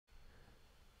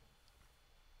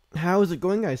How's it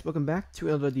going, guys? Welcome back to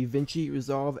another Davinci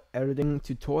Resolve editing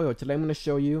tutorial. Today I'm going to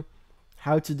show you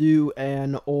how to do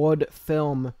an odd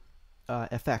film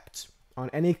effect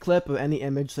on any clip or any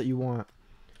image that you want.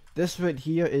 This right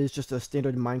here is just a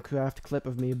standard Minecraft clip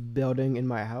of me building in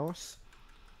my house.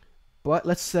 But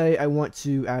let's say I want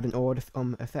to add an odd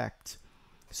effect.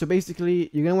 So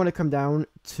basically, you're going to want to come down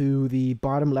to the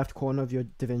bottom left corner of your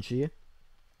Davinci,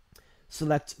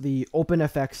 select the Open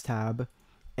Effects tab,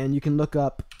 and you can look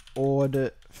up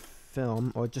odd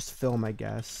film, or just film, I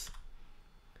guess.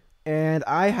 And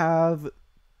I have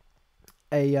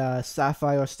a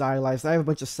Sapphire stylized. I have a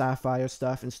bunch of Sapphire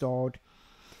stuff installed.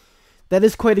 That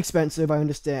is quite expensive, I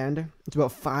understand. It's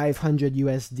about 500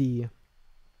 USD.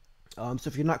 So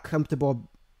if you're not comfortable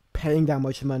paying that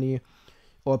much money,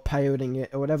 or pirating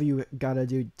it, or whatever you gotta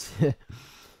do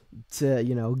to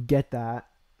you know, get that,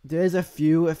 there's a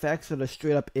few effects that are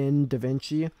straight up in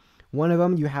Davinci. One of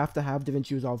them, you have to have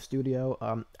Davinci Resolve Studio.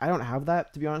 I don't have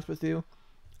that, to be honest with you.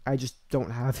 I just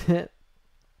don't have it.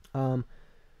 But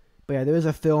yeah, there is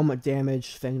a film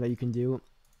damage thing that you can do.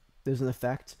 There's an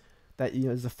effect that, you know,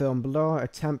 there's a film blur, a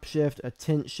temp shift, a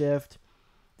tint shift.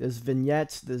 There's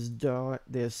vignettes, there's dirt,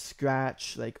 there's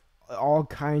scratch, like all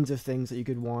kinds of things that you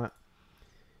could want.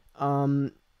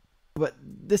 But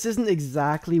this isn't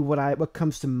exactly what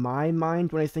comes to my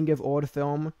mind when I think of odd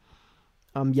film.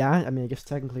 Yeah, I mean, I guess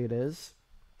technically it is.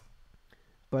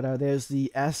 But there's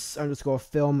the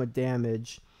S_film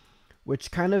damage,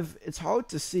 which kind of, it's hard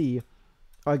to see.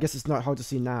 Or I guess it's not hard to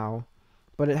see now.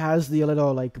 But it has the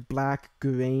little, like, black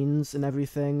grains and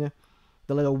everything.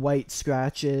 The little white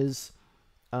scratches.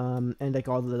 And, like,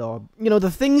 all the little, you know, the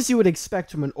things you would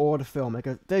expect from an odd film. Like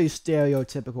a very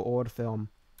stereotypical odd film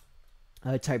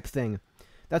type thing.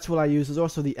 That's what I use. There's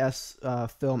also the S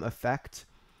film effect,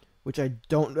 which I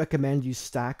don't recommend you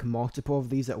stack multiple of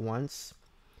these at once.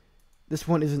 This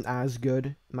one isn't as good,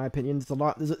 in my opinion. There's a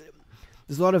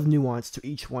lot of nuance to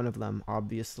each one of them,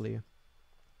 obviously.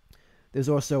 There's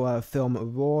also a film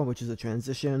raw, which is a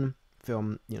transition.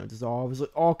 Film, you know, dissolve. There's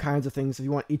all kinds of things. If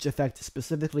you want each effect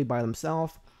specifically by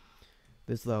themselves,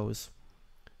 there's those.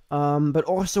 But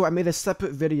also, I made a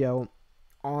separate video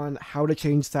on how to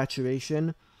change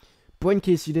saturation. But in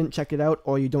case you didn't check it out,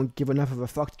 or you don't give enough of a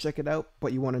fuck to check it out,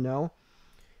 but you want to know,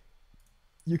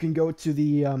 you can go to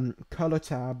the color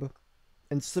tab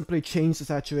and simply change the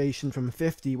saturation from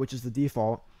 50, which is the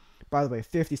default. By the way,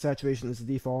 50 saturation is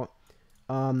the default.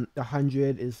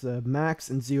 100 is the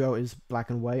max, and 0 is black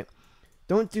and white.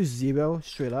 Don't do 0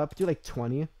 straight up, do like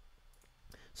 20.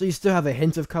 So you still have a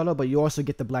hint of color, but you also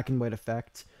get the black and white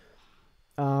effect.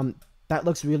 That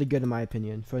looks really good in my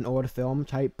opinion for an odd film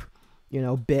type, you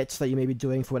know, bits that you may be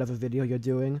doing for whatever video you're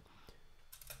doing.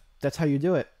 That's how you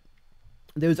do it.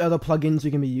 There's other plugins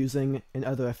you can be using and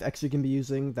other effects you can be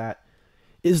using that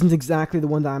isn't exactly the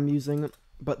one that I'm using,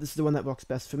 but this is the one that works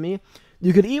best for me.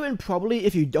 You could even probably,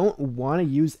 if you don't want to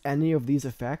use any of these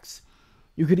effects,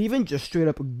 you could even just straight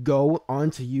up go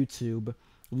onto YouTube,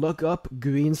 look up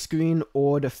green screen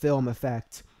odd film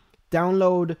effect,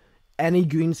 download any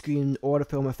green screen odd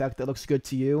film effect that looks good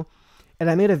to you, and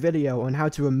I made a video on how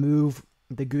to remove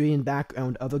the green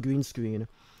background of a green screen.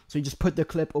 So you just put the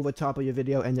clip over top of your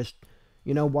video and just,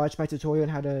 you know, watch my tutorial on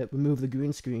how to remove the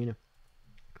green screen.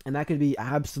 And that could be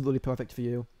absolutely perfect for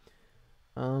you.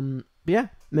 But yeah,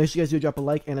 make sure you guys do drop a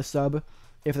like and a sub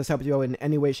if this helped you out in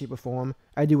any way, shape, or form.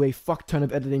 I do a fuck ton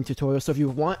of editing tutorials, so if you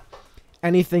want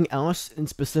anything else in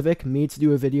specific me to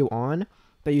do a video on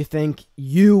that you think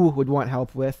you would want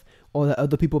help with, or that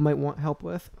other people might want help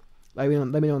with, let me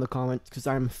know in the comments, because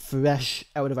I'm fresh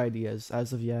out of ideas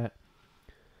as of yet.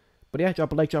 But yeah,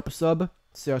 drop a like, drop a sub.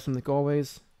 Stay awesome like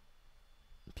always.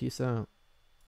 Peace out.